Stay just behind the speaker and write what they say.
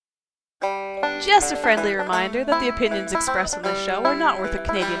Just a friendly reminder that the opinions expressed on this show are not worth a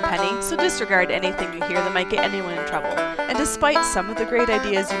Canadian penny, so disregard anything you hear that might get anyone in trouble. And despite some of the great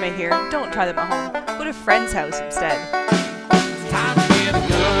ideas you may hear, don't try them at home. Go to a friend's house instead. It's time to get a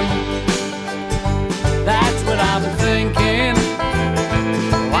gun. That's what I've been thinking.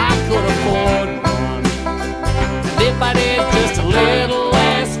 Well, I could afford one. And if I did just a little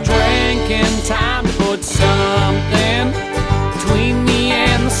less drinking, time to put something between me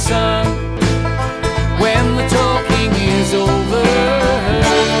and the sun. When the talking is over,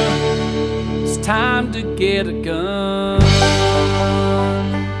 it's time to get a gun.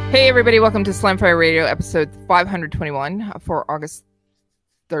 Hey everybody, welcome to Slamfire Radio, episode 521 for August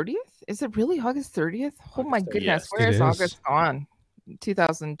 30th? Is it really August 30th? Oh my goodness, yes, where is it is. August gone?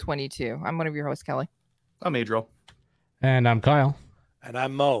 2022. I'm one of your hosts, Kelly. I'm Adriel. And I'm Kyle. And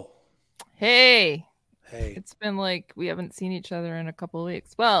I'm Mo. Hey, Hey. it's been like we haven't seen each other in a couple of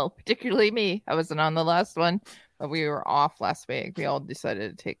weeks. Well, particularly me. I wasn't on the last one, but we were off last week. We all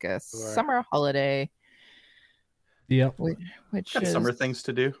decided to take a summer holiday. Yep. Which Got is, summer things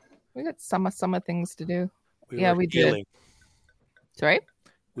to do. we got summer things to do. We Yeah, were we did. healing. Sorry?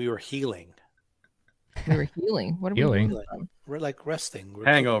 We were healing. We were healing. What are Healing. we doing? We're like resting. We're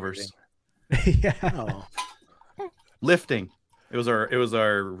Hangovers. Yeah. Oh, Lifting. It was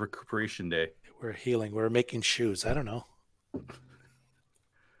our recuperation day. we're healing. We're making shoes. I don't know.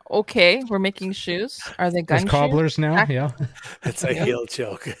 Okay, we're making shoes. Are they gun There's cobblers now. Back- Yeah. It's a heel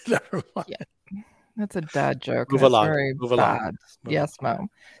joke. Never mind. shoes? That's a dad joke. Move That's along. very Move along. bad. Move Yes, Mo.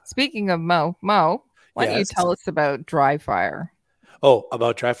 Speaking of Mo, why don't you Yes. tell us about Dry Fire? Oh,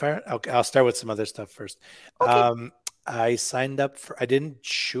 about dry fire? Okay, I'll start with some other stuff first. Okay. I signed up for, I didn't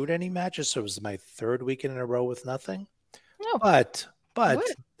shoot any matches, so it was my third weekend in a row with nothing. Oh, But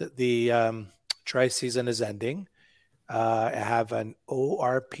Good. the dry season is ending. I have an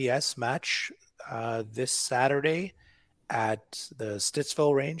ORPS match this Saturday at the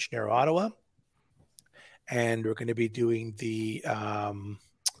Stittsville Range near Ottawa, and we're going to be doing the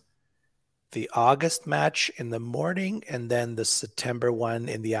August match in the morning and then the September one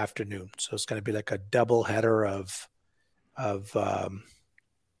in the afternoon. So it's going to be like a double header of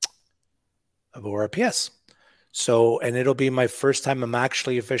ORPS. So, and it'll be my first time I'm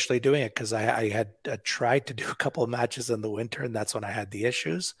actually officially doing it because I had tried to do a couple of matches in the winter, and that's when I had the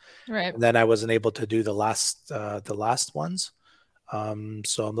issues. right. And then I wasn't able to do the last ones.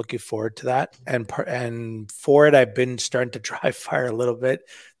 So I'm looking forward to that. And for it, I've been starting to dry fire a little bit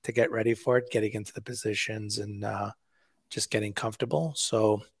to get ready for it, getting into the positions and just getting comfortable.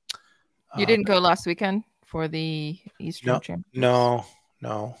 So You didn't go last weekend for the Eastern Championships?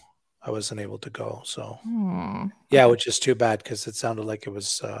 No, I wasn't able to go. So Hmm. yeah, which is too bad because it sounded like it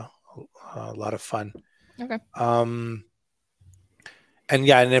was a lot of fun. Okay. And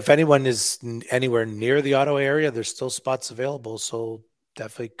yeah, and if anyone is anywhere near the Ottawa area, there's still spots available. So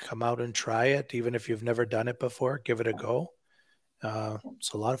definitely come out and try it. Even if you've never done it before, give it a go.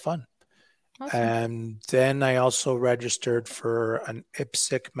 It's a lot of fun. Awesome. And then I also registered for an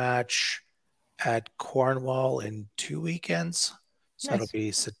IPSC match at Cornwall in 2 weekends. So Nice. that'll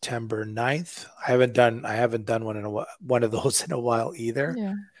be September 9th. I haven't done one of those in a while either.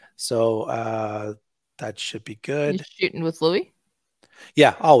 Yeah. So that should be You good. shooting with Louis?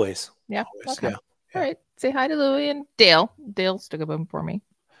 Yeah, always. Yeah. Always, Okay. yeah. All right. Say hi to Louis and Dale. Dale stuck up him for me.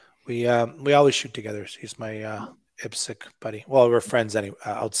 We always shoot together. He's my IPSC buddy. Well, we're friends anyway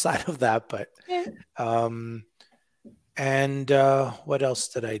outside of that, but Yeah. and what else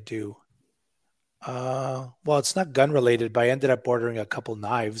did I do? Well, it's not gun related, but I ended up ordering a couple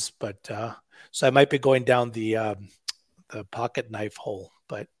knives, but so I might be going down the pocket knife hole,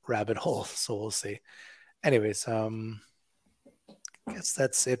 but rabbit hole, so we'll see. Anyways, I guess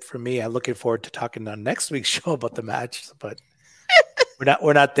that's it for me. I'm looking forward to talking on next week's show about the match, but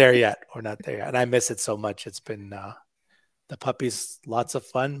we're not there yet. We're not there yet. And I miss it so much. It's been the puppies, lots of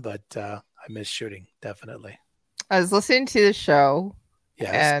fun, but I miss shooting, definitely. I was listening to the show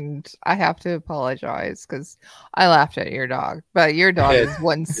Yes. and I have to apologize because I laughed at your dog, but your dog did. is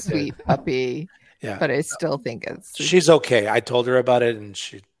one sweet puppy, Yeah. but I still think it's She's okay. I told her about it and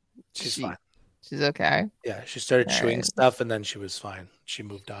she's She- fine. she's okay. Yeah. She started chewing Alright. stuff and then she was fine. She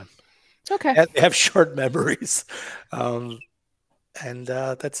moved on. Okay. They have short memories. And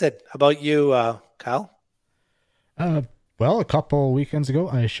that's it. How about you, Kyle? Well, a couple weekends ago,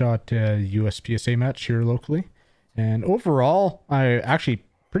 I shot a USPSA match here locally. And overall, I actually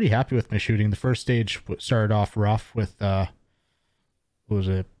pretty happy with my shooting. The first stage started off rough with a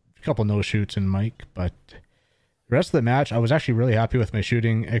couple no shoots and Mike, but the rest of the match, I was actually really happy with my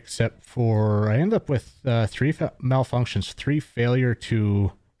shooting, except for I ended up with three malfunctions, 3 failure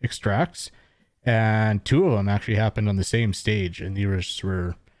to extracts, and 2 of them actually happened on the same stage, and these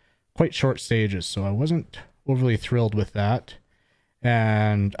were quite short stages, so I wasn't overly thrilled with that.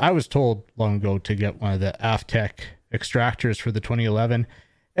 And I was told long ago to get one of the Aftec extractors for the 2011,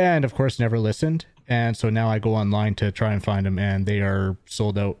 and of course never listened. And so now I go online to try and find them, and they are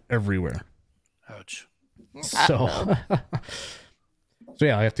sold out everywhere. Ouch. So, so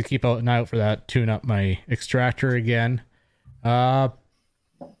yeah, I have to keep an eye out for that. Tune up my extractor again.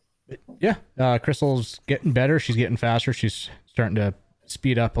 Crystal's getting better. She's getting faster. She's starting to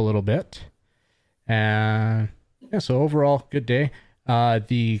speed up a little bit. And yeah, so overall, good day.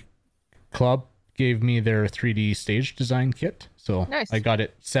 The club gave me their 3D stage design kit, so Nice. I got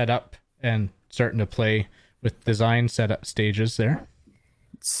it set up and starting to play with design set up stages there.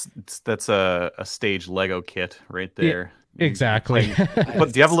 That's a stage Lego kit right there. Exactly.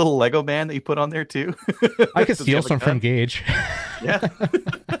 But do you have a little Lego man that you put on there too? I could Does he steal have a some gun? from Gage. Yeah.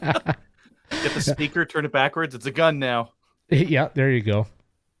 Get the speaker, turn it backwards. It's a gun now. Yeah, there you go.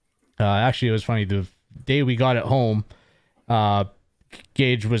 Actually, it was funny. The day we got it home,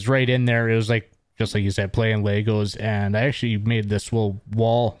 Gage was right in there. It was like, just like you said, playing Legos. And I actually made this little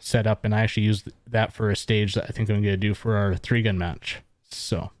wall set up, and I actually used that for a stage that I think I'm going to do for our 3-gun match.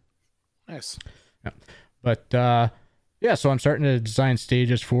 So, Nice. yeah. But, yeah, so I'm starting to design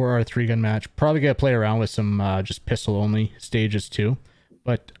stages for our 3-gun match. Probably going to play around with some just pistol-only stages too.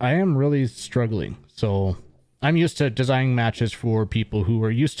 But I am really struggling. So I'm used to designing matches for people who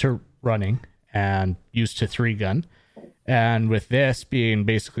are used to running and used to 3-gun. And with this being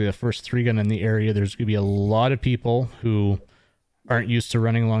basically the first 3-gun in the area, there's going to be a lot of people who aren't used to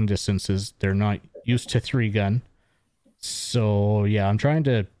running long distances. They're not used to 3-gun. So yeah, I'm trying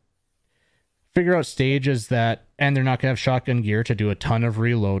to figure out stages that, and they're not going to have shotgun gear to do a ton of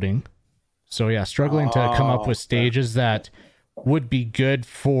reloading. So yeah, struggling to come up with stages that would be good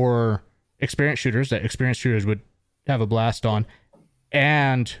for experienced shooters, that experienced shooters would have a blast on,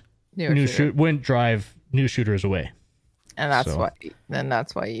 and wouldn't drive new shooters away. And that's So-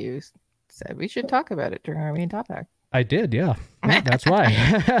 why you said we should talk about it during our main topic. I did, yeah. Yeah, that's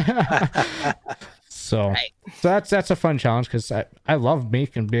why. So that's a fun challenge, because I love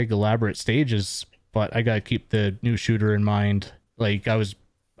making big elaborate stages, but I gotta keep the new shooter in mind. Like I was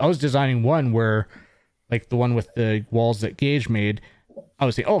designing one where, like the one with the walls that Gage made, I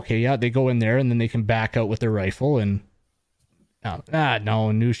was saying, okay, yeah, they go in there and then they can back out with their rifle, and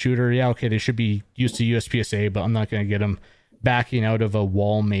no, new shooter, yeah, okay, they should be used to USPSA, but I'm not gonna get them backing out of a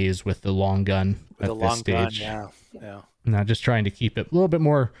wall maze with the long gun With at a this long stage. gun, yeah. Not just trying to keep it a little bit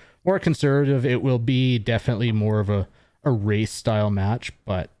more conservative. It will be definitely more of a race style match,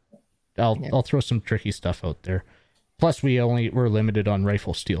 but I'll throw some tricky stuff out there. Plus, we're limited on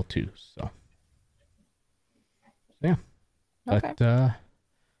rifle steel too. So yeah, Okay.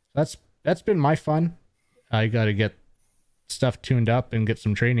 but that's been my fun. I got to get stuff tuned up and get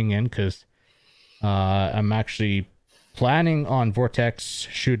some training in, because I'm actually planning on Vortex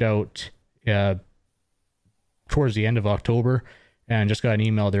shootout towards the end of October, and just got an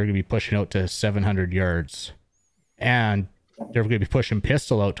email they're going to be pushing out to 700 yards, and they're going to be pushing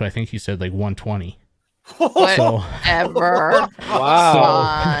pistol out to, I think he said, like 120. Whatever.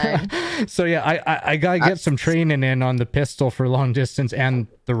 Wow. Fine. So yeah, I gotta get some training in on the pistol for long distance, and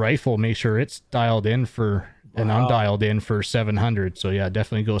the rifle, make sure it's dialed in for, and I'm dialed in for 700. So yeah,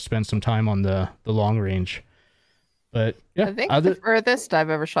 definitely go spend some time on the long range. But yeah, I think the furthest I've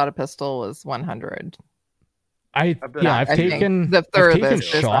ever shot a pistol was 100. I've I think taken the I've taken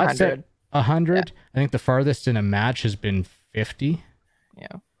furthest is shots 100. at 100. I think the farthest in a match has been 50. Yeah.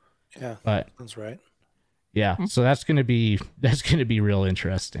 Yeah, But that's right. yeah, so that's gonna be real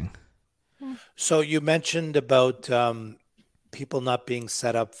interesting. So you mentioned about people not being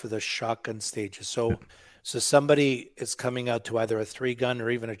set up for the shotgun stages. So somebody is coming out to either a 3-gun or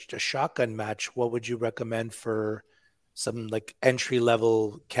even a shotgun match. What would you recommend for some like entry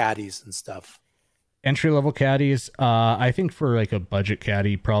level caddies and stuff? Entry level caddies, I think for like a budget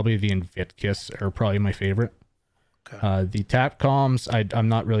caddy, probably the Invictus are probably my favorite. Okay. The Tapcoms, I'm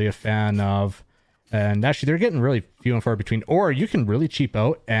not really a fan of, and actually they're getting really few and far between. Or you can really cheap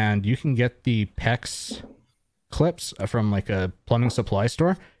out and you can get the PEX clips from like a plumbing supply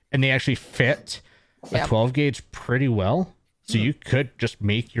store, and they actually fit a 12 gauge pretty well. So you could just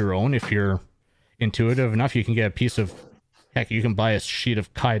make your own if you're intuitive enough. You can get a piece of, heck, you can buy a sheet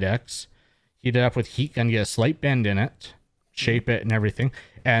of Kydex, heat it up with heat gun, get a slight bend in it, shape it and everything,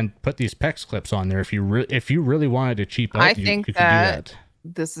 and put these PEX clips on there. If you really wanted to cheap out, I you think could that do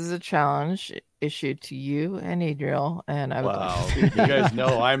that. this is a challenge. issue to you and Adriel, and I would Wow, like you guys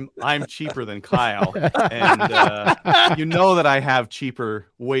know I'm cheaper than Kyle, and you know that I have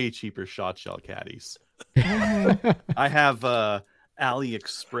way cheaper shot shell caddies. I have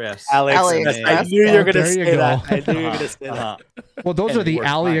AliExpress. AliExpress. I knew you were going to There you say go. that. I knew you were going to say that. Well, those And are it the works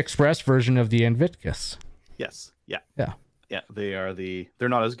fine. AliExpress version of the Invictus. Yes. Yeah. Yeah. Yeah. They're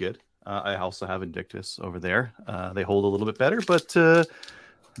not as good. I also have Invictus over there. They hold a little bit better, but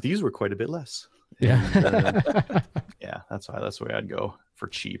these were quite a bit less. Yeah. And, yeah, that's where I'd go for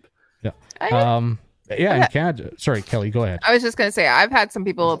cheap. Yeah, in Canada. Sorry, Kelly, go ahead. I was just gonna say I've had some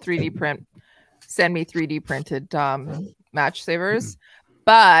people 3D print, send me 3D printed match savers,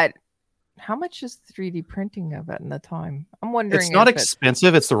 but how much is 3D printing of it in the time? I'm wondering. It's not if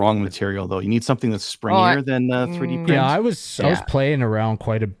expensive. It's the wrong material though. You need something that's springier than 3D print. Yeah, I was playing around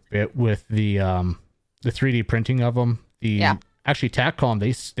quite a bit with the 3D printing of them. Actually,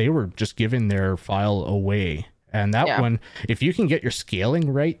 TACCOM, they were just giving their file away, and that one, if you can get your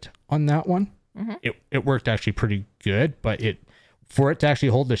scaling right on that one, it worked actually pretty good. But for it to actually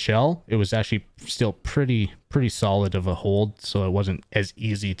hold the shell, it was actually still pretty solid of a hold, so it wasn't as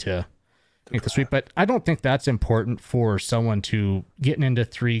easy to make the sweep. But I don't think that's important for someone to getting into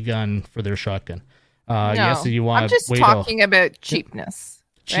 3-gun for their shotgun. no, Yes, you want. I'm just talking about cheapness,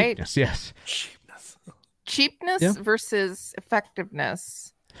 right? Cheapness, yes. Cheapness versus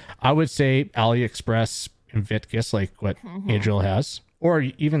effectiveness. I would say AliExpress Invictus, like what Adriel has, or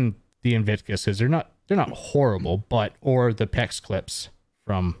even the Invictuses. They're not horrible, or the PEX clips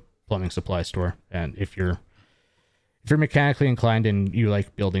from Plumbing Supply Store. And if you're mechanically inclined and you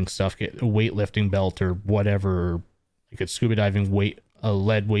like building stuff, get a weightlifting belt or whatever. You could scuba diving a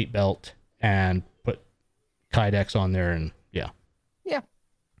lead weight belt and put Kydex on there, and yeah.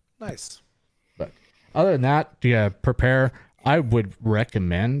 Nice. But other than that, prepare. I would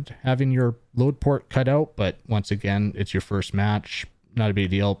recommend having your load port cut out, but once again, it's your first match. Not a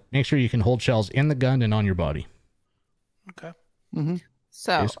big deal. Make sure you can hold shells in the gun and on your body. Okay.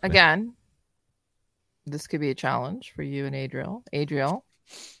 So Basically. again, this could be a challenge for you and Adriel. Adriel,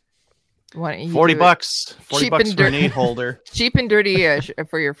 why don't you $40 do it bucks. $40 Cheap for and an dirty. 8-holder. cheap and dirty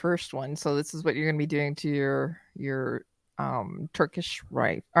for your first one? So this is what you're going to be doing to your Turkish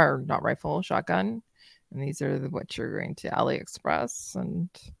shotgun, and these are what you're going to AliExpress, and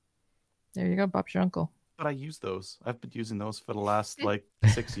there you go, Bob's your uncle. But I use those. I've been using those for the last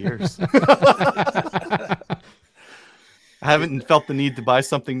 6 years. I haven't felt the need to buy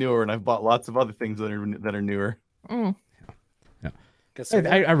something newer, and I've bought lots of other things that are newer. I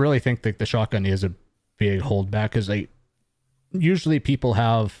really think that the shotgun is a big holdback, because usually people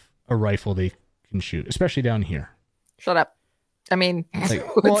have a rifle they can shoot, especially down here. Shut up. I mean,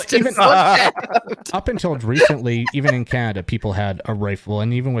 Even up until recently, even in Canada, people had a rifle,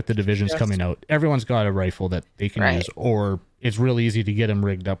 and even with the divisions coming out, everyone's got a rifle that they can use, or it's really easy to get them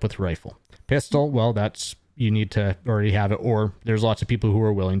rigged up with rifle. Pistol, well, you need to already have it, or there's lots of people who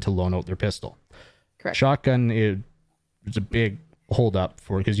are willing to loan out their pistol. Correct. Shotgun is a big hold up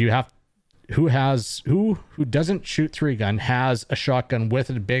because you have who doesn't shoot 3-gun has a shotgun with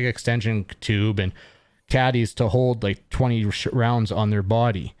a big extension tube and caddies to hold 20 rounds on their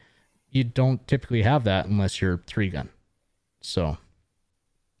body. You don't typically have that unless you're 3-gun. So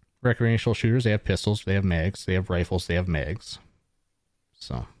recreational shooters, they have pistols, they have mags, they have rifles, they have mags.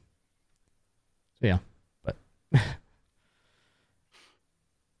 So yeah, but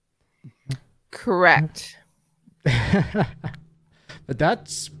correct. But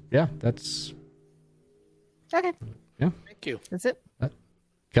that's Okay. Yeah. Thank you. That's it.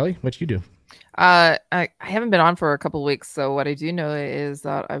 Kelly, what you do? I haven't been on for a couple of weeks, so what I do know is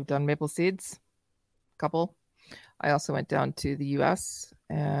that I've done Maple Seeds, couple. I also went down to the U.S.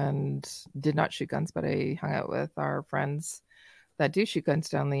 and did not shoot guns, but I hung out with our friends that do shoot guns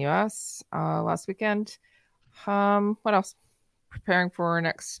down in the U.S. Last weekend. What else? Preparing for our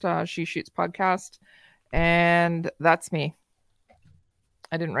next She Shoots podcast, and that's me.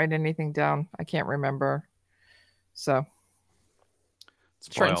 I didn't write anything down. I can't remember. So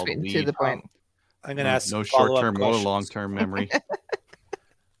It's short and probably sweet all and to the point. I'm going to ask no follow-up short-term or questions. long-term memory.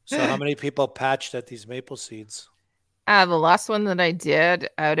 So how many people patched at these Maple Seeds? The last one that I did,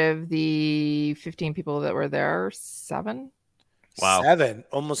 out of the 15 people that were there, 7. Wow. 7,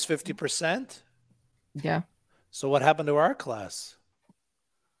 almost 50%. Yeah, So what happened to our class?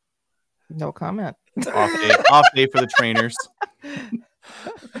 no comment. Off day for the trainers.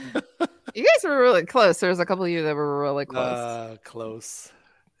 You guys were really close. There was a couple of you that were really close. Close.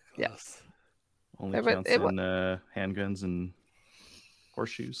 Yeah. Only Yeah, but counts it wa- in handguns and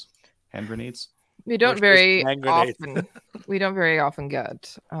horseshoes, hand grenades. We don't Horses very and hand grenades. often. We don't very often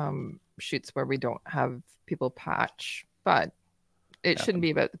get shoots where we don't have people patch, but it shouldn't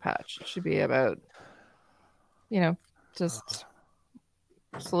be about the patch. It should be about, just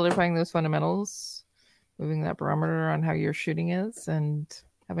solidifying those fundamentals, moving that barometer on how your shooting is, and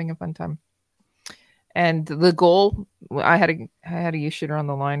having a fun time. And the goal, I had a youth shooter on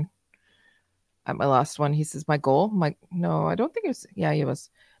the line at my last one. He says, my goal, no, I don't think it was. Yeah, he was.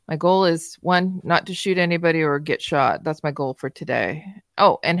 My goal is 1, not to shoot anybody or get shot. That's my goal for today.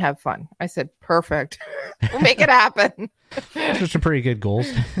 Oh, and have fun. I said, perfect. We'll make it happen. Just some pretty good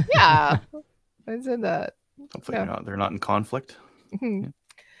goals. Yeah, I said that. Hopefully they're not in conflict.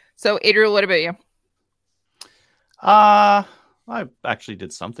 So, Adriel, what about you? I actually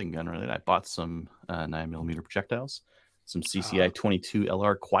did something gun related. I bought some 9mm projectiles, some CCI 22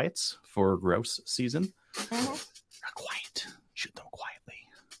 LR quiets for grouse season. Quiet, shoot them quietly.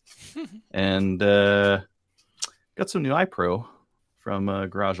 And got some new iPro from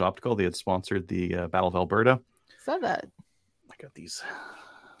Garage Optical. They had sponsored the Battle of Alberta. Saw that. I got these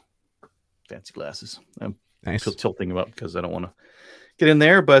fancy glasses. I'm Nice. tilting them up because I don't want to get in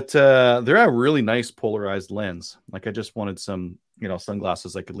there, but they're a really nice polarized lens. Like I just wanted some,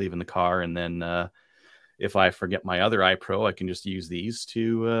 sunglasses I could leave in the car, and then if I forget my other iPro, I can just use these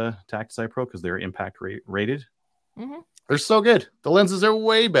to Tactus iPro because they're impact rated. Mm-hmm. They're so good. The lenses are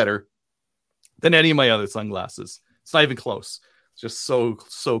way better than any of my other sunglasses. It's not even close. It's just so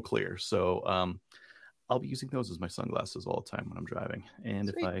clear. So I'll be using those as my sunglasses all the time when I'm driving. And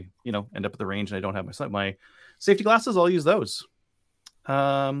Sweet. if I, end up at the range and I don't have my safety glasses, I'll use those.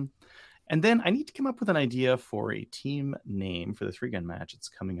 And then I need to come up with an idea for a team name for the 3-gun match. It's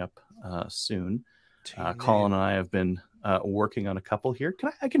coming up soon. Colin and I have been working on a couple here.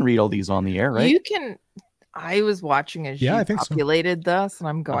 I can read all these on the air, right? You can. I was watching as Yeah, you I think so. populated this, and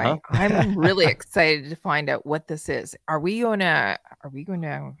I'm going. I'm really excited to find out what this is. Are we going to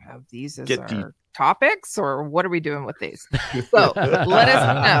have these as our topics, or what are we doing with these? So let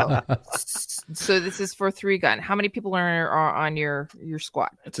us know. So this is for 3-gun. How many people are on your squad?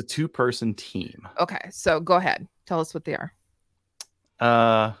 It's a 2-person team. Okay, so go ahead. Tell us what they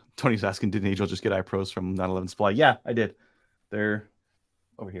are. Tony's asking, did Angel just get iPros from 911 Supply? Yeah, I did. They're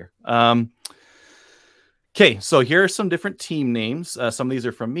over here. Okay, so here are some different team names. Some of these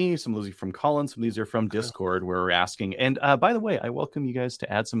are from me, some of these are from Colin, some of these are from Discord where we're asking. And by the way, I welcome you guys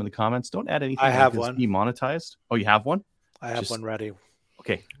to add some in the comments. Don't add anything. I have that is one. Demonetized. Oh, you have one? I have one ready.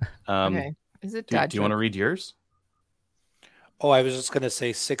 Okay. Okay. Is it Do you want to read yours? Oh, I was just going to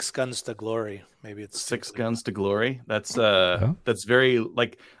say 6 Guns to Glory. Maybe it's 6 Guns to Glory. That's that's very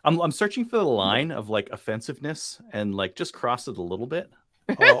like I'm searching for the line of like offensiveness and like just cross it a little bit.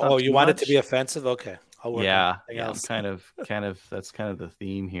 Oh, you want it to be offensive? Okay. I'll work on something I'm else. kind of that's kind of the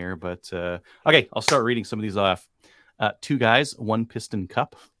theme here, but okay, I'll start reading some of these off. 2 guys, 1 piston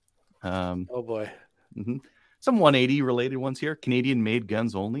cup. Oh boy. Some 180 related ones here. Canadian made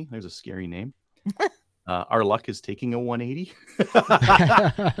guns only. There's a scary name. Our luck is taking a 180.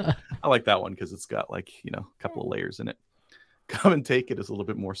 I like that one because it's got like, a couple of layers in it. Come and take it is a little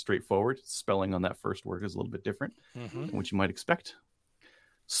bit more straightforward. Spelling on that first word is a little bit different than what you might expect.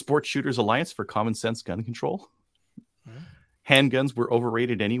 Sports Shooters Alliance for common sense gun control. Handguns were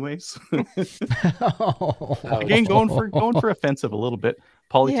overrated anyways. Again, going for offensive a little bit.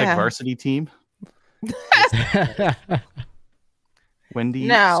 Polytech varsity team. Wendy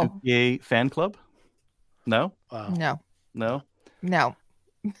Sukier fan club. No. Wow. No.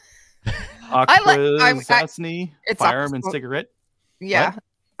 Aquasasny firearm and cigarette. Yeah.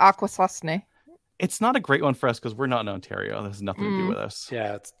 Aquasasny. It's not a great one for us because we're not in Ontario. That has nothing to do with us.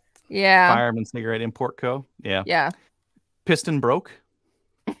 Yeah. Firearm Cigarette Import Co. Yeah. Yeah. Piston broke.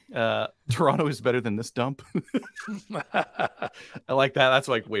 Toronto is better than this dump. I like that. That's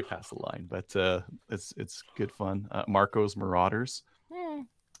like way past the line, but it's good fun. Marco's Marauders. I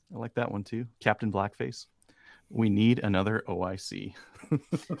like that one too. Captain Blackface. We need another OIC.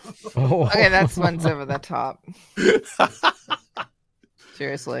 Okay, that's one's over the top.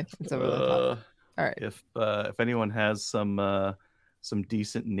 Seriously, it's over the top. All right. If anyone has some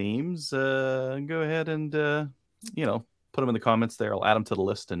decent names, go ahead and put them in the comments there. I'll add them to the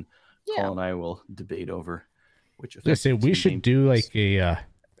list, and Paul and I will debate over which. I say we should do like a.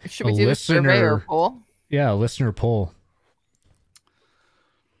 Should we do a survey or poll? Yeah, a listener poll.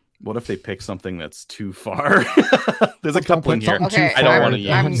 What if they pick something that's too far? There's a couple in here. Okay, I don't want to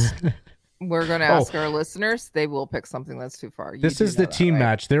use. We're going to ask our listeners. They will pick something that's too far. This is the team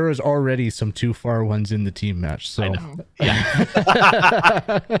match. There is already some too far ones in the team match. So,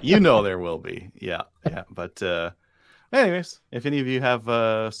 yeah, there will be. Yeah. But anyways, if any of you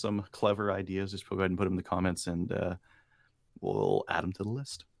have some clever ideas, just go ahead and put them in the comments, and we'll add them to the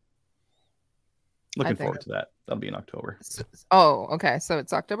list. Looking think- forward to that. That'll be in October. Oh, okay. So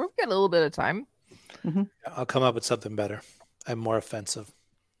it's October. We got a little bit of time. I'll come up with something better and more offensive.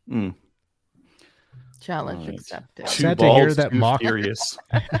 Mm. Challenge Right. accepted. Too Sad to hear balls, that too mock- furious.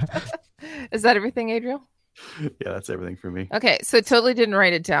 Is that everything, Adriel? Yeah, that's everything for me. Okay, so totally didn't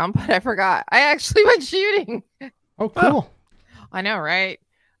write it down, but I forgot. I actually went shooting. Oh, cool. I know, right?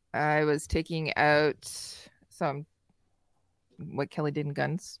 I was taking out some what Kelly did in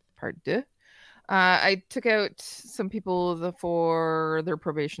Guns Part 2. I took out some people for their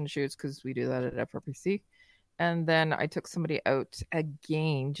probation shoots because we do that at FRPC. And then I took somebody out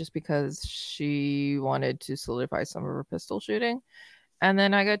again just because she wanted to solidify some of her pistol shooting. And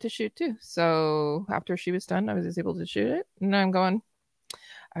then I got to shoot too. So after she was done, I was able to shoot it. And I'm going,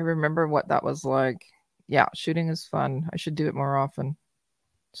 I remember what that was like. Yeah, shooting is fun. I should do it more often.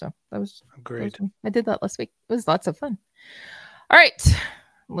 So that was Agreed. fun. I did that last week. It was lots of fun. All right.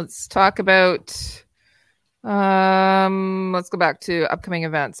 Let's talk about let's go back to upcoming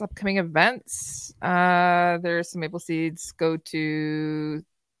events. There's some Maple Seeds. Go to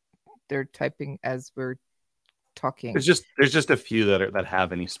they're typing as we're talking. There's just a few that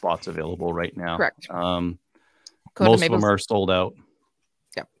have any spots available right now. Correct. Most Go of to them are sold out.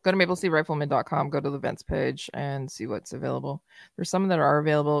 Yeah, go to mapleseedrifleman.com, go to the events page and see what's available. There's some that are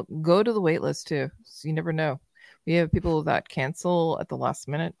available. Go to the wait list too. So you never know. We have people that cancel at the last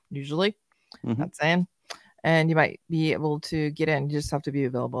minute, usually. Mhm. That's in. And you might be able to get in. You just have to be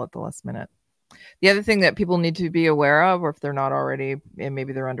available at the last minute. The other thing that people need to be aware of, or if they're not already, and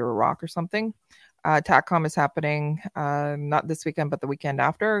maybe they're under a rock or something, TACCOM is happening not this weekend, but the weekend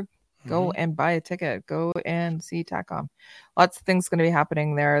after. Go and buy a ticket. Go and see TACCOM. Lots of things going to be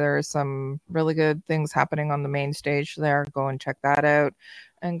happening there. There are some really good things happening on the main stage there. Go and check that out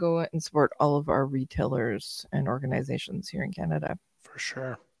and go and support all of our retailers and organizations here in Canada. For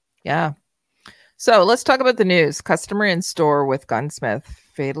sure. Yeah. So let's talk about the news. Customer in store with gunsmith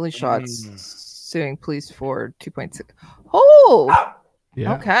fatally shot suing police for 2.6. Oh,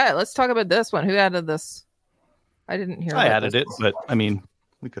 Yeah. okay. Let's talk about this one. Who added this? I didn't hear. I about added this. it, but I mean,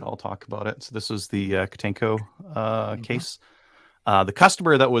 we could all talk about it. So this was the Katenko case. The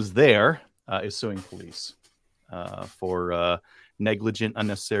customer that was there is suing police for negligent,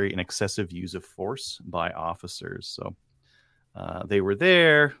 unnecessary, and excessive use of force by officers. So they were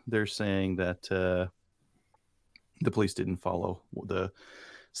there. They're saying that the police didn't follow the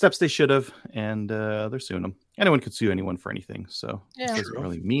steps they should have, and they're suing them. Anyone could sue anyone for anything, so Yeah. it doesn't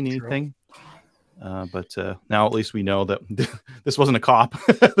really mean anything. But now at least we know that this wasn't a cop.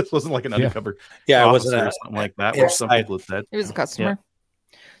 This wasn't like an undercover Yeah, it officer wasn't or something like that, which some inside. people have said. It was a customer.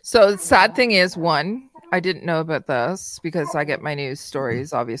 So the sad thing is, one, I didn't know about this because I get my news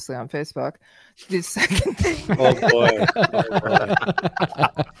stories obviously on Facebook. The second thing, Oh boy. Oh, boy.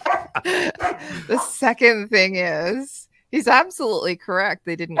 the second thing is, he's absolutely correct.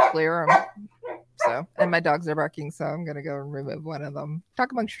 They didn't clear him. So, and my dogs are barking, so I'm gonna go and remove one of them.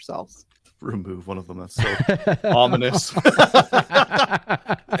 Talk amongst yourselves. Remove one of them. That's so ominous.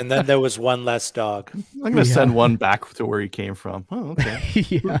 And then there was one less dog. I'm going to send one back to where he came from. Oh, okay.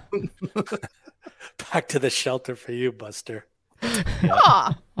 Yeah. Back to the shelter for you, Buster.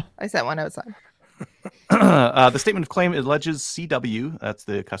 Ah, I sent one outside. The statement of claim alleges CW, that's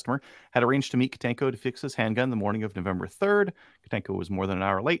the customer, had arranged to meet Katenko to fix his handgun the morning of November 3rd. Katenko was more than an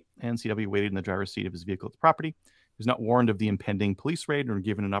hour late, and CW waited in the driver's seat of his vehicle at the property. He was not warned of the impending police raid or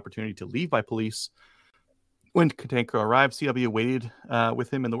given an opportunity to leave by police. When Katenko arrived, CW waited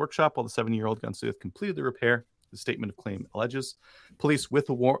with him in the workshop while the 7-year-old gunsmith completed the repair. The statement of claim alleges police,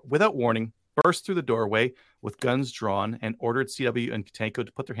 without warning, burst through the doorway with guns drawn and ordered CW and Katenko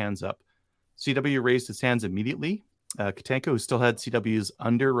to put their hands up. CW raised his hands immediately. Katenko, who still had CW's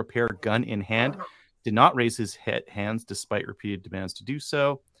under-repair gun in hand, did not raise his hands despite repeated demands to do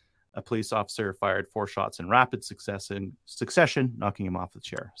so. A police officer fired 4 shots in rapid succession, knocking him off the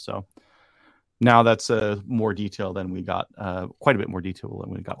chair. So now that's more detail than we got, quite a bit more detail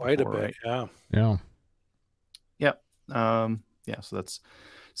than we got Quite before, a bit, right? yeah. Yeah. So that's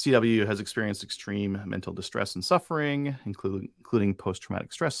CW has experienced extreme mental distress and suffering, including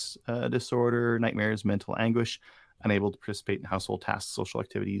post-traumatic stress disorder, nightmares, mental anguish, unable to participate in household tasks, social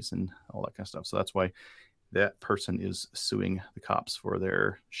activities, and all that kind of stuff. So that's why that person is suing the cops for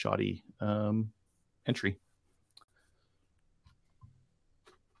their shoddy entry.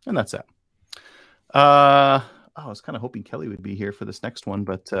 And that's that. I was kind of hoping Kelly would be here for this next one,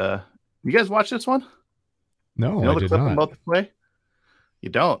 but you guys watch this one? No, You know I the did clip I'm not. about to play? You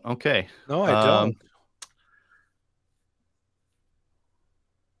don't? Okay. No, I don't.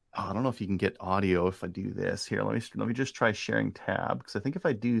 I don't know if you can get audio if I do this. Here, let me just try sharing tab, because I think if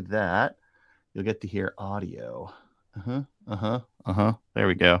I do that, you'll get to hear audio. There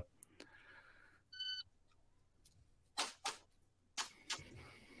we go.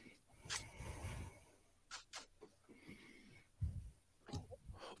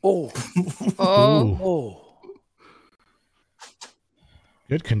 Oh, Oh, oh.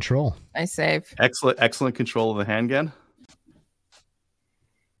 Good control. nice save. Excellent control of the handgun.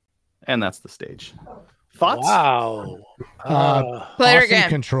 And that's the stage. Thoughts? Wow. Play it Awesome again.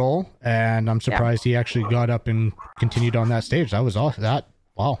 control, and I'm surprised he actually got up and continued on that stage. That was awesome.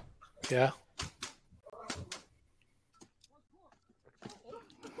 Wow. Yeah.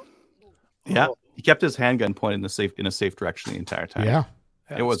 Yeah. He kept his handgun pointed in a safe direction the entire time. Yeah.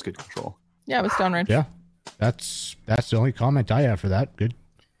 It was good control. Yeah, it was downrange. Yeah. That's the only comment I have for that. Good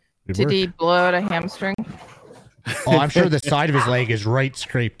Did work. he blow out a hamstring? Oh, I'm sure the side of his leg is right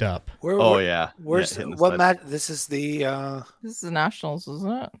scraped up. Yeah. Where's hitting the what side. match? This is the. This is the Nationals,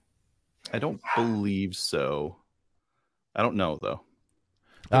 isn't it? I don't believe so. I don't know though.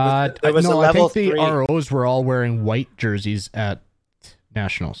 There was a no, I level think the 3. ROs were all wearing white jerseys at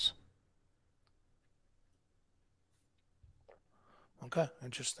Nationals. Okay,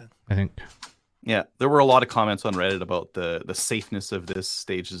 interesting. I think. Yeah, there were a lot of comments on Reddit about the safeness of this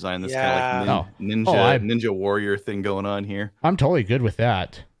stage design. This kind of like ninja warrior thing going on here. I'm totally good with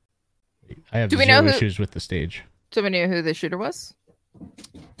that. I have Do we zero know who- issues with the stage. Do we know who the shooter was?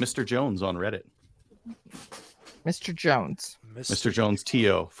 Mr. Jones on Reddit. Mr. Jones. Mr. Jones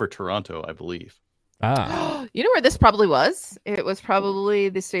TO for Toronto, I believe. Ah, You know where this probably was? It was probably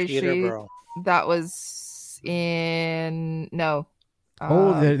the stage Peterborough. that was in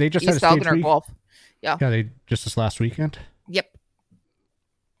they just had a East stage Elgin or week. Golf. Yeah, they just this last weekend. Yep.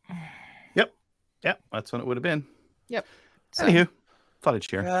 Yeah, that's when it would have been. Yep. So, Anywho, thought I'd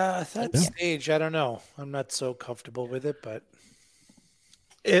share. That Yeah. stage, I don't know. I'm not so comfortable with it, but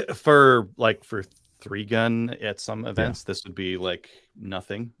For 3-gun at some events, this would be like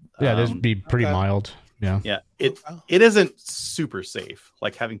nothing. Yeah, this would be pretty okay. mild. Yeah. Yeah, it isn't super safe.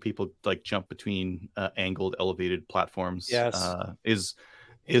 Like having people like jump between angled, elevated platforms. Yes. Is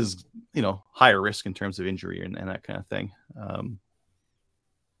higher risk in terms of injury and that kind of thing.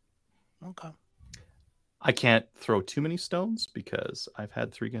 okay. I can't throw too many stones because I've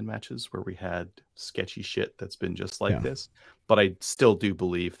had 3-gun matches where we had sketchy shit that's been just like Yeah. this. But I still do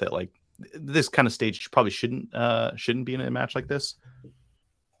believe that like this kind of stage probably shouldn't be in a match like this.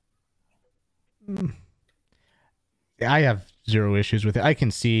 I have zero issues with it. I can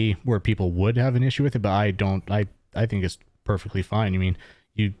see where people would have an issue with it, but I don't. I think it's perfectly fine. I mean,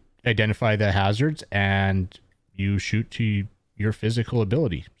 you identify the hazards and you shoot to your physical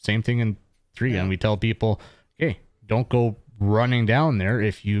ability. Same thing in 3-gun. We tell people, okay, don't go running down there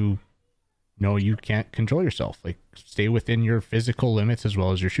if you know you can't control yourself. Like, stay within your physical limits as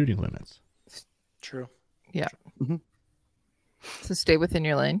well as your shooting limits. True. yeah. Mhm. So stay within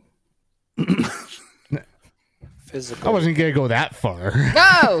your lane. Physical. I wasn't gonna go that far.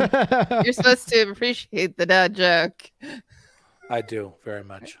 No! You're supposed to appreciate the dad joke. I do very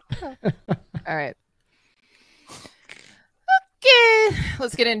much. All right. Okay,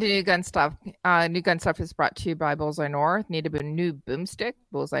 let's get into new gun stuff. New gun stuff is brought to you by Bullseye North. Need a new boomstick?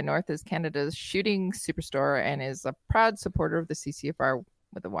 Bullseye North is Canada's shooting superstore and is a proud supporter of the CCFR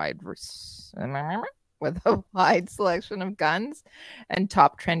with a wide selection of guns and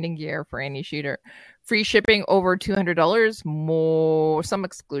top trending gear for any shooter. Free shipping over $200. More, some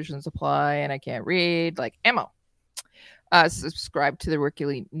exclusions apply, and I can't read, like ammo. Subscribe to the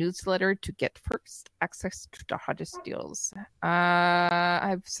Rookie newsletter to get first access to the hottest deals.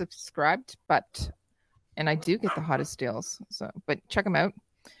 I've subscribed, and I do get the hottest deals. But check them out.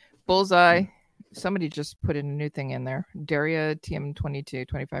 Bullseye. Somebody just put in a new thing in there. Daria TM22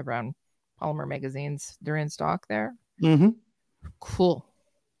 25 round polymer magazines. They're in stock there. Mm-hmm. Cool.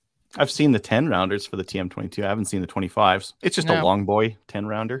 I've seen the 10 rounders for the TM22. I haven't seen the 25s. It's just a long boy 10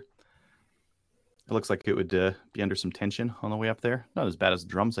 rounder. It looks like it would be under some tension on the way up there. Not as bad as the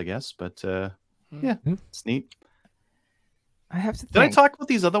drums, I guess, but yeah, it's neat. I have to Did I think. talk about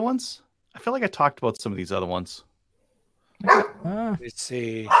these other ones? I feel like I talked about some of these other ones. Let's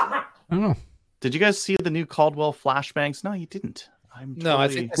see. I don't know. Did you guys see the new Caldwell flashbangs? No, you didn't. No, I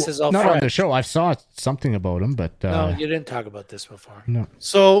think this is all Not on fresh. the show. I saw something about him, but No, you didn't talk about this before. no.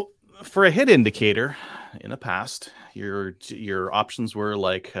 So for a hit indicator in the past, your options were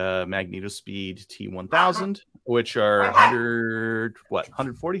like Magneto Speed T1000, which are 140,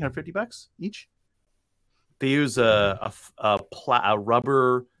 150 bucks each. They use a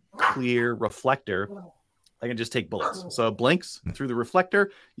rubber clear reflector that can just take bullets. So it blinks through the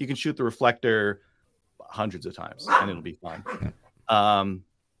reflector. You can shoot the reflector hundreds of times and it'll be fine.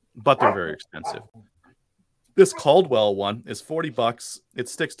 but they're very expensive. This Caldwell one is $40. It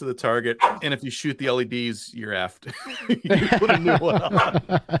sticks to the target, and if you shoot the LEDs, you're effed. You put a new one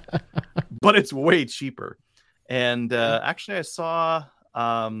on, but it's way cheaper. And actually, I saw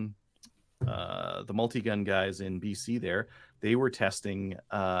the multi-gun guys in BC there. They were testing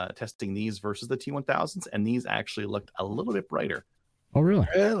these versus the T1000s, and these actually looked a little bit brighter. Oh, really?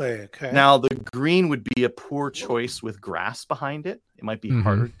 Really? Okay. Now, the green would be a poor choice with grass behind it. It might be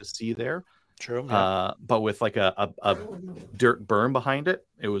harder to see there. True. Yeah. But with like a dirt berm behind it,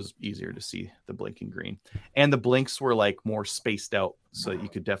 it was easier to see the blinking green. And the blinks were like more spaced out, so that you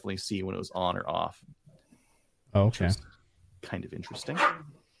could definitely see when it was on or off. Oh, okay. Kind of interesting.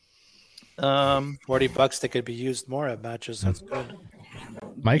 $40 they could be used more at matches. That's good.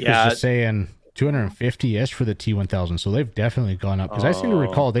 Mike was just saying 250-ish for the T1000, so they've definitely gone up. Because I seem to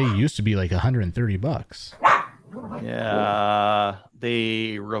recall they used to be like $130. Yeah,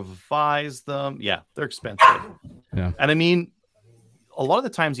 they revised them. Yeah, they're expensive. Yeah. And I mean, a lot of the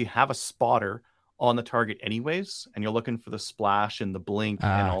times you have a spotter on the target anyways, and you're looking for the splash and the blink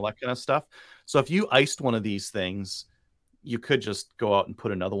and all that kind of stuff. So if you iced one of these things, you could just go out and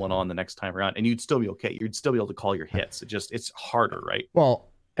put another one on the next time around, and you'd still be okay. You'd still be able to call your hits. It's harder, right? Well,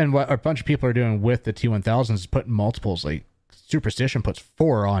 and what a bunch of people are doing with the T1000s is putting multiples. Like Superstition puts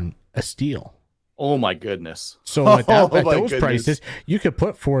 4 on a steel. Oh my goodness! So at those prices, you could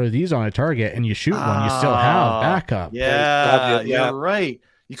put 4 of these on a target, and you shoot one, you still have backup. Yeah, you're right.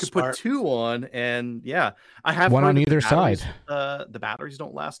 You could put 2 on, and I have one on either side. The batteries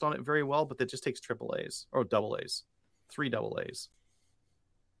don't last on it very well, but that just takes AAAs or AAs, 3 AAs.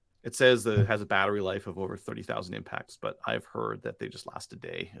 It says that it has a battery life of over 30,000 impacts, but I've heard that they just last a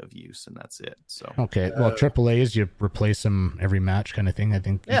day of use, and that's it. So okay, well, AAAs you replace them every match, kind of thing. I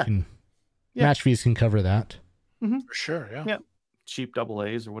think you can. Match fees can cover that. For sure, yeah. Cheap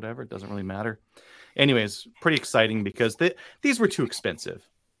AAs or whatever. It doesn't really matter. Anyways, pretty exciting because these were too expensive.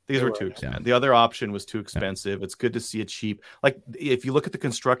 These were too expensive. Yeah. The other option was too expensive. Yeah. It's good to see it cheap. Like, if you look at the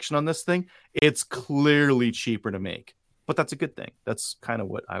construction on this thing, it's clearly cheaper to make. But that's a good thing. That's kind of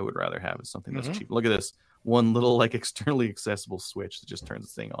what I would rather have, is something that's cheap. Look at this. One little, like, externally accessible switch that just turns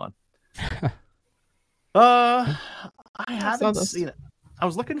the thing on. I haven't seen it. I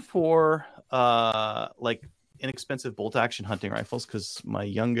was looking for like inexpensive bolt action hunting rifles because my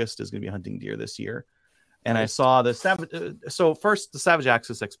youngest is going to be hunting deer this year, and I saw the Savage. So first, the Savage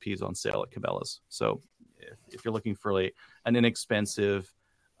Axis XP is on sale at Cabela's. So if you're looking for like an inexpensive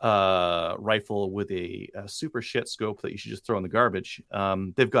rifle with a super shit scope that you should just throw in the garbage,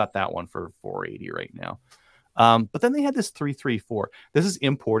 they've got that one for $480 right now. But then they had this 334. This is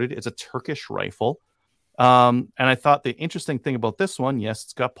imported. It's a Turkish rifle. And I thought the interesting thing about this one, yes,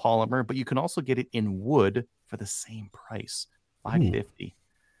 it's got polymer, but you can also get it in wood for the same price, $550.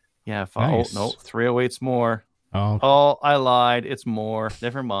 Yeah, nice. Oh no, 308's more. Oh, I lied. It's more.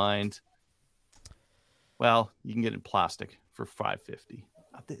 Never mind. Well, you can get it in plastic for $550.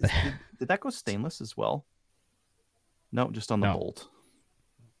 Did that go stainless as well? No, just on the bolt.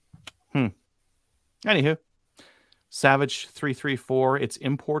 Anywho. Savage 334. It's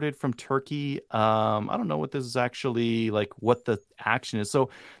imported from Turkey. I don't know what this is actually like, what the action is. So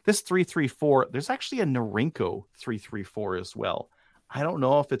this 334, there's actually a Norinco 334 as well. I don't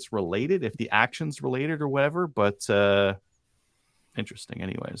know if it's related, if the action's related or whatever, but interesting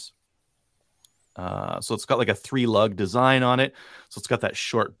anyways. So it's got like a 3-lug design on it. So it's got that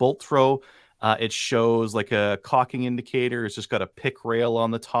short bolt throw. It shows like a cocking indicator. It's just got a pick rail on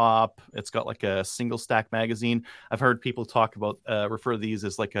the top. It's got like a single stack magazine. I've heard people talk about, refer to these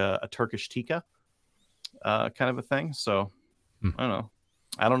as like a Turkish Tika kind of a thing. So I don't know.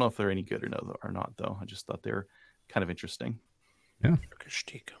 I don't know if they're any good or not, though. I just thought they were kind of interesting. Yeah. Turkish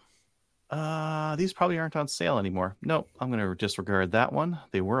Tika. These probably aren't on sale anymore. Nope. I'm going to disregard that one.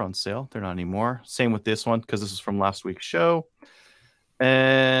 They were on sale. They're not anymore. Same with this one, because this is from last week's show.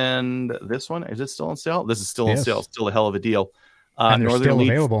 And this one, is it still on sale? This is still on sale. Still a hell of a deal. And they're still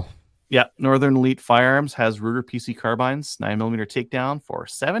available. Yeah, Northern Elite Firearms has Ruger PC carbines, 9mm takedown for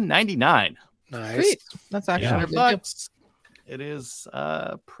 $7.99. Nice. Sweet. That's actually $100. It is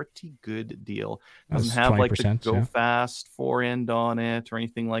a pretty good deal. Doesn't That's have like the 20%, Go Fast 4-end on it or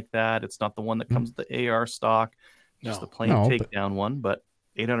anything like that. It's not the one that comes with the AR stock. Just the plain takedown one, but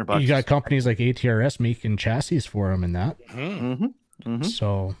 $800. You got companies like ATRS making chassis for them and that.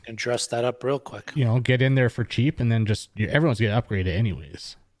 So you can dress that up real quick. Get in there for cheap, and then just everyone's gonna upgrade it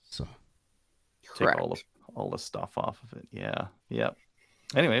anyways. So take all the stuff off of it. Yeah. Yep.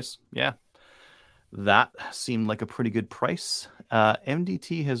 Anyways, yeah. That seemed like a pretty good price.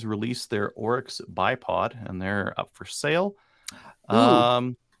 MDT has released their Oryx bipod, and they're up for sale.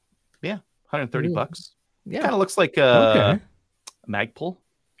 Yeah, 130 Ooh. bucks. Yeah. Kind of looks like Okay. a Magpul.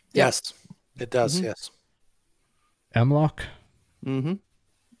 Yes, it does. Mhm. Yes. M-Lock. Mm-hmm.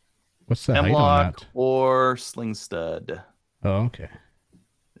 What's the height on M-Lock that? or Sling Stud. Oh, okay.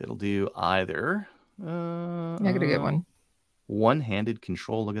 It'll do either. I got a good one. One-handed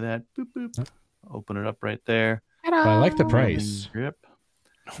control. Look at that. Boop, boop. Open it up right there. But I like the price. Grip.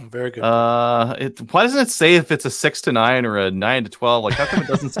 Very good. Why doesn't it say if it's a 6 to 9 or a 9 to 12? Like, how come it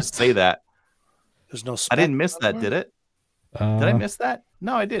doesn't just say that? There's no. I didn't miss that, did it? Did I Uh, miss that?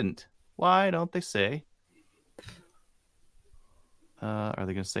 No, I didn't. Why don't they say? Are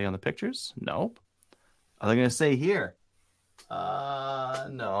they going to say on the pictures? Nope. Are they going to say here?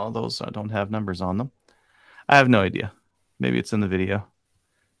 No, those don't have numbers on them. I have no idea. Maybe it's in the video.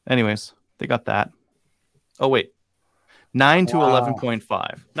 Anyways, they got that. Oh, wait. 9 to Wow.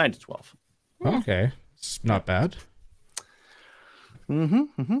 11.5. 9 to 12. okay. It's not bad. Mm-hmm.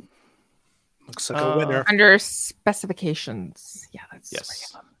 Mm-hmm. Looks like a winner. Under specifications. Yeah, that's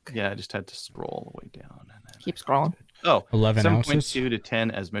Yes. Yeah, I just had to scroll all the way down. And then... Keep scrolling. Oh, 11 7.2 ounces. to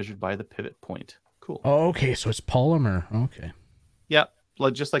 10 as measured by the pivot point. Cool. Oh, okay. So it's polymer. Okay. Yeah,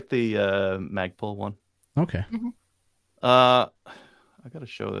 just like the Magpul one. Okay. I gotta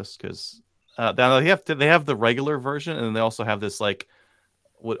show this because they have the regular version, and they also have this like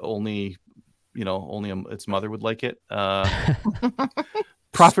what only its mother would like it.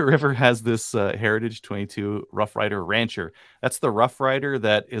 Prophet River has this Heritage 22 Rough Rider Rancher. That's the Rough Rider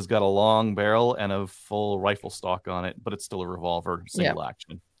that has got a long barrel and a full rifle stock on it, but it's still a revolver, single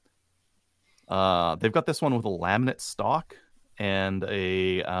action. They've got this one with a laminate stock and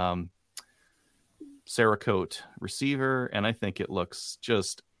a Cerakote receiver, and I think it looks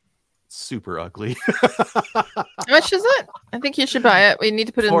just super ugly. How much is it? I think you should buy it. We need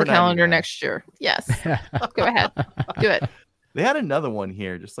to put it in the calendar $4.99. next year. Yes. Go ahead. Do it. They had another one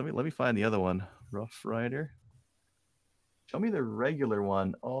here. Just let me find the other one. Rough Rider. Show me the regular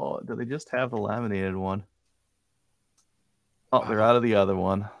one. Oh, do they just have the laminated one? Oh, they're out of the other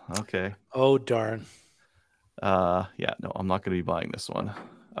one. Okay. Oh darn. Yeah, no, I'm not going to be buying this one.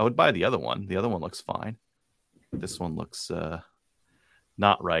 I would buy the other one. The other one looks fine. This one looks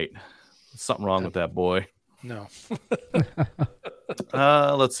not right. There's something wrong with that boy. No.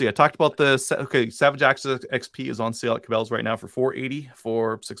 Let's see. I talked about Savage Axe XP is on sale at Cabela's right now for $480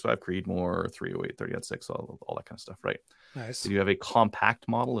 for 6.5 Creedmoor, 308, 30-6, all that kind of stuff, right? Nice. You have a compact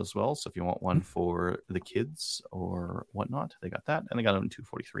model as well, so if you want one for the kids or whatnot, they got that, and they got them in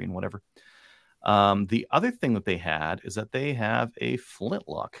 243 and whatever. The other thing that they had is that they have a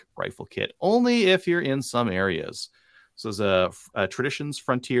flintlock rifle kit, only if you're in some areas. So there's a Traditions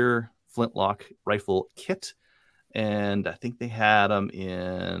Frontier flintlock rifle kit, and I think they had them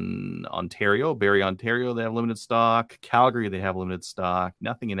in Ontario, Barrie, Ontario. They have limited stock. Calgary, they have limited stock.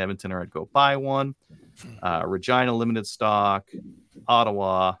 Nothing in Edmonton, or I'd go buy one. Regina, limited stock.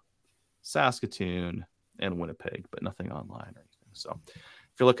 Ottawa, Saskatoon, and Winnipeg, but nothing online or anything. So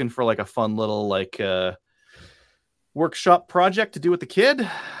if you're looking for like a fun little workshop project to do with the kid,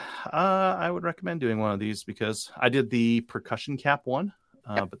 I would recommend doing one of these because I did the percussion cap one,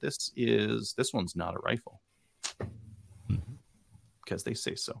 but this one's not a rifle because they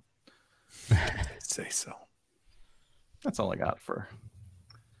say so. Say so. That's all I got for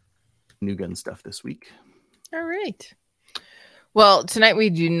new gun stuff this week. All right. Well, tonight we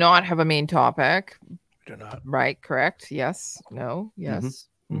do not have a main topic. Do not. Right? Correct? Yes. No. Yes.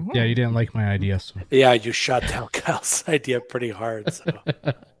 Mhm. Yeah, you didn't like my idea, so Yeah, you shot down Kyle's idea pretty hard. So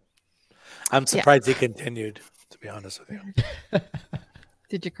I'm surprised he continued, to be honest with you.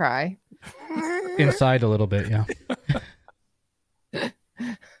 Did you cry? inside a little bit, yeah.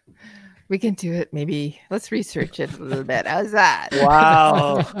 We can do it. Maybe let's research it a little bit. How's that?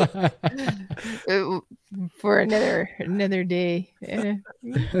 Wow. For another day.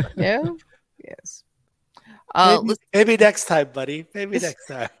 No. Yes. Maybe next time, buddy. Maybe next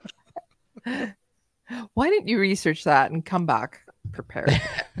time. Why didn't you research that and come back prepared?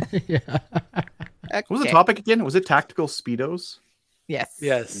 Yeah. What was the Okay. topic again? Was it tactical speedos Yes.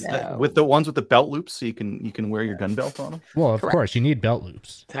 Yes. No. with the ones with the belt loops, so you can wear your gun belt on them? Well, of Correct. course, you need belt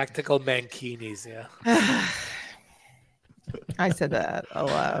loops. Tactical mankinis, yeah. I said that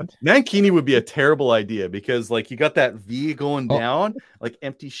aloud. Mankini would be a terrible idea because like you got that V going Oh. down, like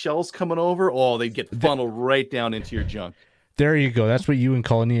empty shells coming over. Oh, they get funneled right down into your junk. There you go. That's what you and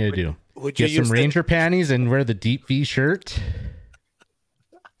Colin need to do. Would you Get use some Ranger panties and wear the deep V shirt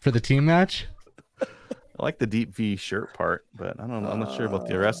for the team match. I like the deep V shirt part, but I don't know. I'm not sure about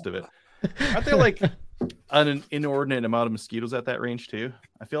the rest of it. Aren't there like an inordinate amount of mosquitoes at that range too?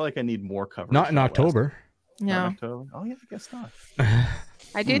 I feel like I need more coverage. Not in out west. October. Not in No. October. Oh yeah, I guess not.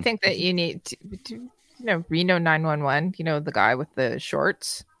 I do think that you need to Reno 911. The guy with the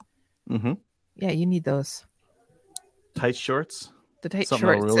shorts. Mm-hmm. Yeah, you need those. Tight shorts. The tight Something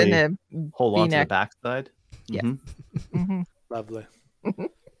that'll shorts really and a hold on to the V-neck. backside. Yeah. Mhm. Lovely.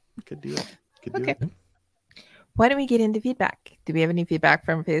 Could do it. Could do Okay. it. Why don't we get into feedback? Do we have any feedback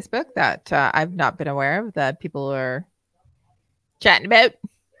from Facebook that I've not been aware of that people are chatting about?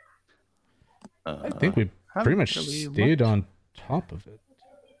 I think we haven't pretty much really stayed looked. on top of it.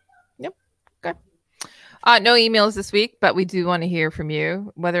 Yep. Okay. No emails this week, but we do want to hear from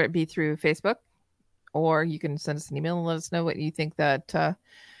you, whether it be through Facebook or you can send us an email and let us know what you think that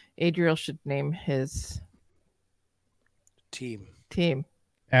Adriel should name his Team.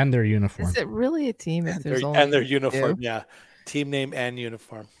 And their uniform. Is it really a team if And there's their, only and their two? uniform, yeah. Team name and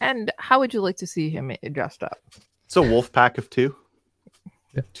uniform. And how would you like to see him dressed up? It's a wolf pack of two.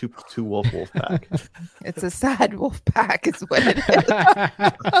 Yeah. Two wolf pack. It's a sad wolf pack, is what it is.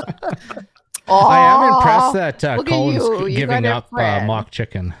 I am impressed that look at Colin's you. You giving got a up friend. mock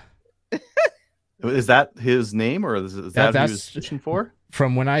chicken. Is that his name, or is that who he that's- was fishing for?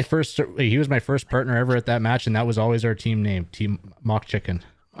 From when I first, he was my first partner ever at that match, and that was always our team name, Team Mock Chicken.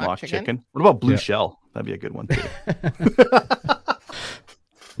 Mock chicken. What about blue Yeah. shell? That'd be a good one too.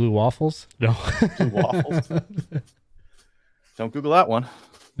 Blue waffles? No. Blue waffles. Don't Google that one.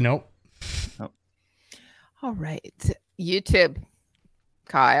 Nope. All right. YouTube.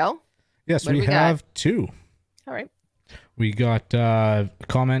 Kyle. Yes, What do we we got? have two. All right. We got a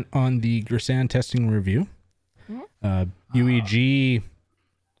comment on the Grisan testing review. UEG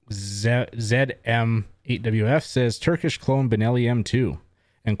ZM8WF says Turkish clone Benelli M2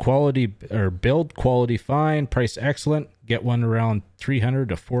 and quality or build quality fine, price excellent. Get one around $300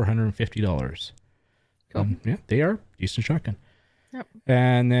 to $450. Cool. Yeah, they are decent shotgun. Yep.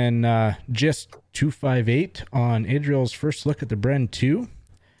 And then just 258 on Adriel's first look at the Bren 2.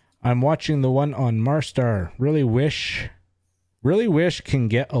 I'm watching the one on Marstar. Really wish can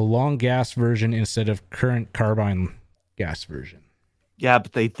get a long gas version instead of current carbine gas version. Yeah,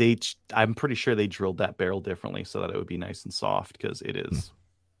 but they I'm pretty sure they drilled that barrel differently so that it would be nice and soft because it is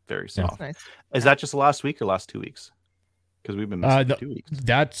very Yeah. soft. Nice. Is that just last week or last 2 weeks? Because we've been missing for 2 weeks.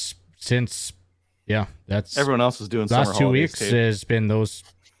 That's since, yeah, that's Everyone else is doing summer last 2 holidays, weeks too. has been those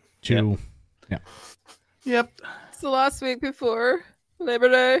two. Yep. It's the last week before Labor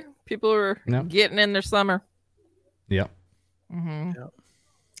Day. People are Yep. getting in their summer. Yeah. Mm-hmm. Yep.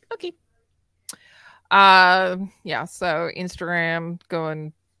 Okay. Yeah. So Instagram, go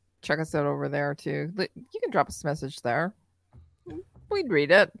and check us out over there too. You can drop us a message there. We'd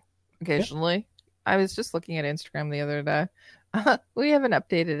read it occasionally. I was just looking at Instagram the other day. We haven't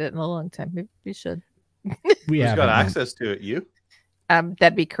updated it in a long time. Maybe we should. We Who's have got access to it? You?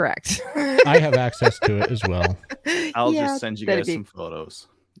 That'd be correct. I have access to it as well. I'll Yeah, just send you that'd guys be some photos.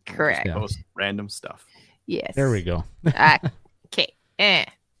 correct. Yeah. Post random stuff. Yes. There we go. Okay. All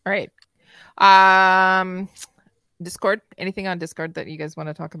right. Discord. Anything on Discord that you guys want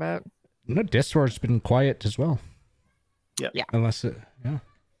to talk about? No, Discord's been quiet as well. Yep. Yeah. Unless it, yeah.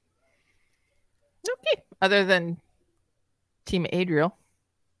 Okay. Other than Team Adriel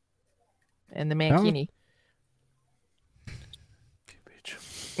and the Mankini.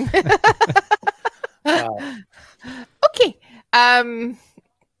 Wow. Okay.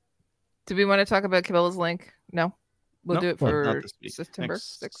 Do we want to talk about Cabela's Link? No. We'll No, do it not for this week. September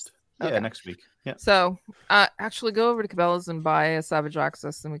Next- 6th. Yeah, Okay. next week. Yeah. So, actually go over to Cabela's and buy a Savage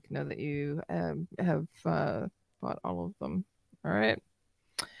Access, and we can know that you have bought all of them. All right.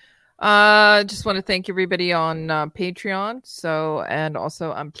 Just want to thank everybody on Patreon. So, and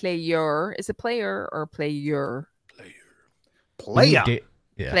also on Player. Is it Player or Player? Playa.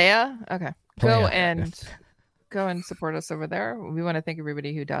 Yeah. Player? Okay. Playa. Go and support us over there. We want to thank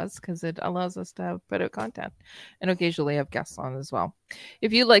everybody who does because it allows us to put out content and occasionally have guests on as well.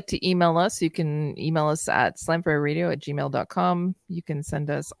 If you'd like to email us, you can email us at slamfireradio@gmail.com. You can send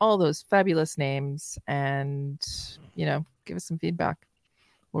us all those fabulous names and, give us some feedback.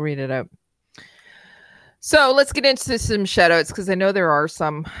 We'll read it out. So let's get into some shout outs because I know there are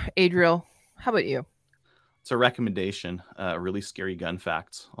some. Adriel, how about you? It's a recommendation. Really scary gun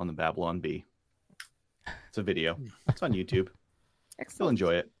facts on the Babylon Bee. It's a video. It's on YouTube. You'll Excellent.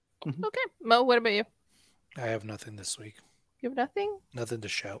 enjoy it. Okay. Mo, what about you? I have nothing this week. You have nothing? Nothing to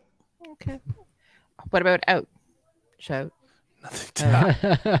shout. Okay. What about out? Shout. Nothing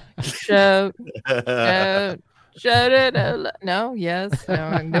to Shout. Shout it out. No, yes.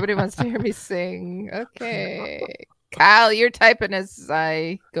 No. Nobody wants to hear me sing. Okay. Kyle, you're typing as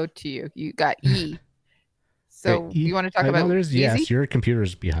I go to you. You got E. So Okay, you want to talk I know about there's Yeezy? yes, your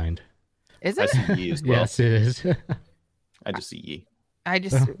computer's behind. Is I it? see ye as well. Yes, it is. I just see ye. I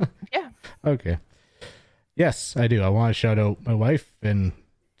just, yeah. Okay. Yes, I do. I want to shout out my wife, and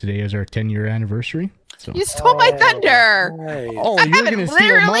today is our 10-year anniversary. So. You stole my thunder. Nice. Oh, I you're have it going to steal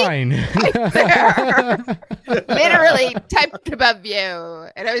literally mine. Literally typed above you.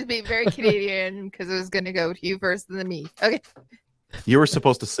 And I was being very Canadian because I was going to go to you first and then me. Okay. You were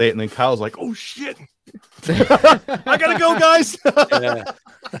supposed to say it, and then Kyle's like, "Oh shit, I gotta go, guys." Yeah.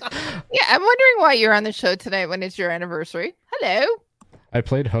 Yeah, I'm wondering why you're on the show tonight when it's your anniversary. Hello. I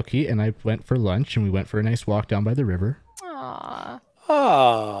played hooky, and I went for lunch, and we went for a nice walk down by the river. Aw.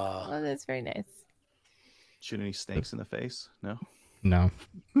 Oh, Well, that's very nice. Shoot any snakes in the face? No, No.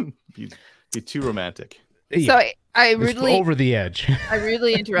 be too romantic. So I It's rudely over the edge. I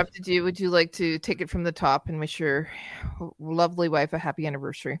rudely interrupted you. Would you like to take it from the top and wish your lovely wife a happy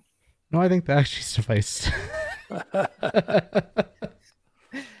anniversary? No, I think that actually sufficed.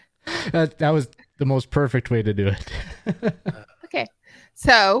 That was the most perfect way to do it. Okay.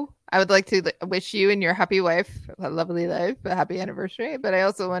 So I would like to wish you and your happy wife, a lovely life, a happy anniversary. But I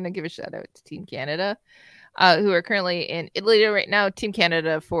also want to give a shout out to Team Canada, who are currently in Italy right now. Team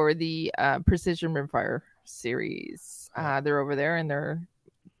Canada for the Precision Rimfire series. They're over there and they're,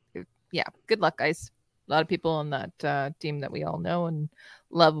 yeah, good luck, guys. A lot of people on that team that we all know and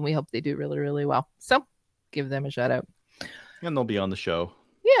love, and we hope they do really, really well. So give them a shout out. And they'll be on the show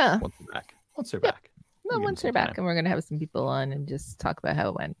Yeah. once they're back. Once they're Yep. back. Well, We'll give once them they're some back, time. and we're going to have some people on and just talk about how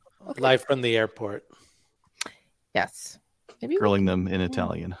it went. live from the airport. Yes. Maybe Grilling them in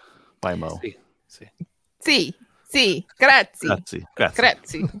Italian by Mo. See. Sì, grazie. Grazie. Grazie.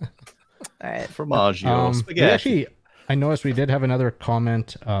 Grazie. All right. Formaggio. We Spaghetti. actually, I noticed we did have another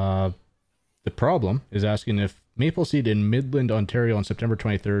comment. The problem is asking if Maple Seed in Midland, Ontario on September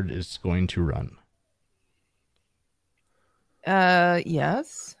 23rd is going to run.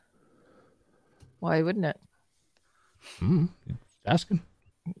 Yes. Why wouldn't it? Asking.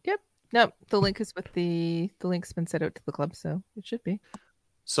 Yep. No, the link is with the link's been set out to the club, so it should be.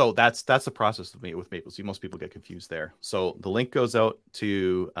 So that's the process with Maple Seed. Most people get confused there. So the link goes out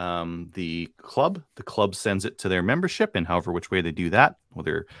to the club. The club sends it to their membership, and however which way they do that,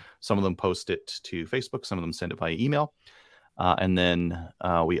 whether some of them post it to Facebook, some of them send it via email, and then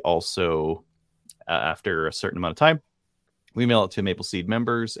we also, after a certain amount of time, we mail it to Maple Seed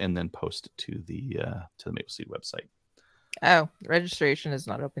members and then post it to the Maple Seed website. Oh, registration is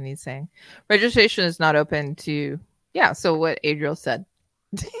not open. He's saying registration is not open to. Yeah. So what Adriel said.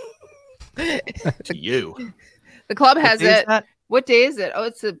 To you. The club has What day is it. that? What day is it?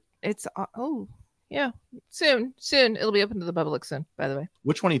 Oh, yeah. Soon it'll be open to the public soon. By the way,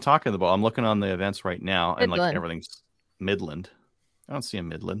 Which one are you talking about? I'm looking on the events right now, and like Midland. everything's Midland. I don't see a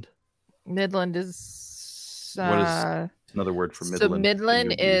Midland. Midland is. What is another word for so Midland?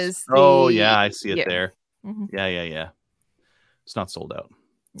 Midland that you use? is Oh the- yeah, I see it yeah. there. Mhm. Yeah. It's not sold out.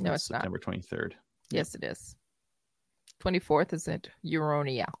 No, it's not. September 23rd. Yes, it is. 24th is at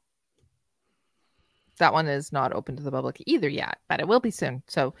Euronia. That one is not open to the public either yet, but it will be soon.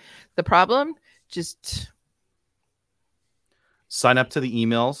 So the problem, just Sign up to the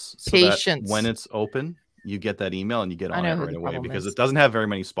emails so Patience. that when it's open, you get that email and you get I on know it who right the away problem because is. it doesn't have very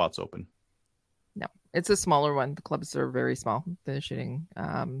many spots open. no, it's a smaller one. The clubs are very small. The shooting,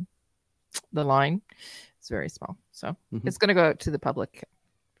 the line is very small. So Mhm. it's going to go out to the public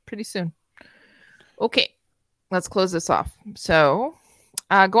pretty soon. Okay, let's close this off. So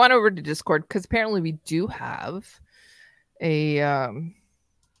go on over to Discord because apparently we do have a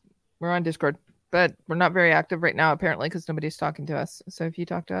we're on Discord, but we're not very active right now apparently because nobody's talking to us. So if you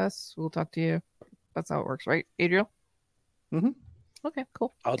talk to us, we'll talk to you. That's how it works, right, Adriel? Mhm. Okay,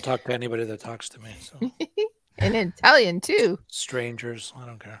 cool. I'll talk to anybody that talks to me. So In Italian too. strangers, I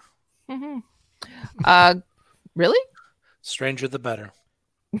don't care. Really? Stranger the better.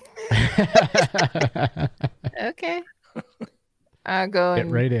 Okay. Go Get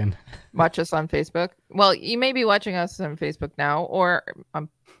and right in. watch us on Facebook. Well, you may be watching us on Facebook now or on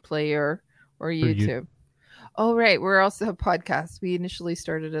Player or YouTube. Oh, right. We're also a podcast. We initially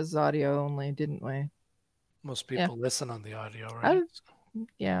started as audio only, didn't we? Most people listen on the audio, Oh, right?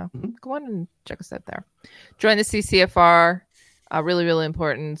 yeah. Mhm. Go on and check us out there. Join the CCFR. Really, really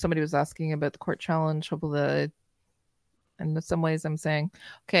important. Somebody was asking about the court challenge. Hopefully, in some ways, I'm saying,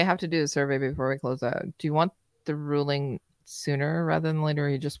 okay, I have to do a survey before we close out. Do you want the ruling sooner rather than later, or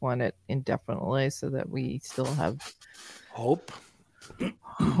you just want it indefinitely so that we still have Hope.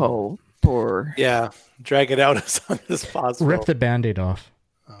 hope? Or Yeah, drag it out as long as possible. Rip the Band-Aid off.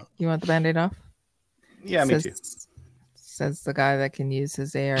 you want the Band-Aid off? Yeah, me too. Says the guy that can use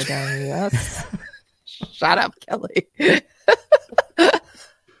his AR down in the US. Shut up, Kelly.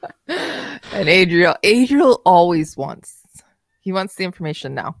 And Adriel always wants He wants the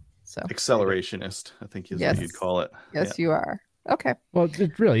information now. So Accelerationist, I think is Yes. what you'd call it. yes, you are. Okay. Well,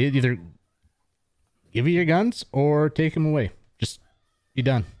 it really, either give you your guns or take them away. Just be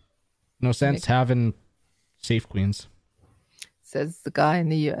done. No sense having safe queens. Says the guy in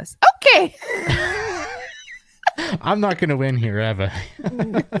the U.S. Okay. I'm not going to win here, Eva.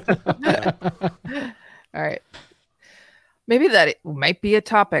 All right. Maybe that it might be a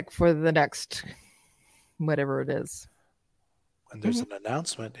topic for the next, whatever it is. When there's an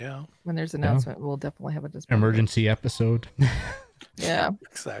announcement, yeah. When there's an announcement, we'll definitely have a discussion. Emergency episode. Yeah.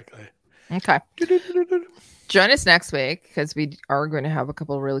 Exactly. Okay. Join us next week because we are going to have a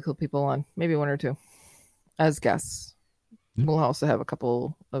couple of really cool people on, maybe one or two, as guests. We'll also have a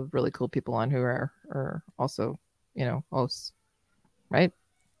couple of really cool people on who are also, hosts, right?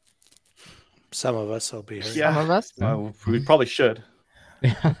 Some of us will be here. Yeah. Some of us. Well, we probably should.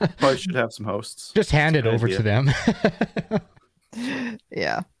 Probably should have some hosts. Just hand it Good over idea. to them.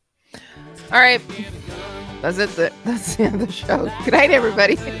 Yeah. All right. That's it. That's the end of the show. Good night,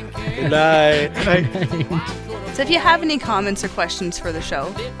 everybody. Good night. So if you have any comments or questions for the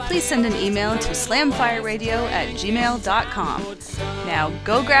show, please send an email to slamfireradio@gmail.com. Now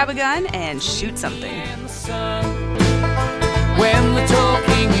go grab a gun and shoot something. When the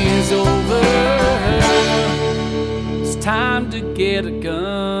talking is over, it's time to get a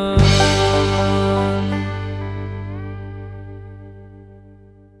gun.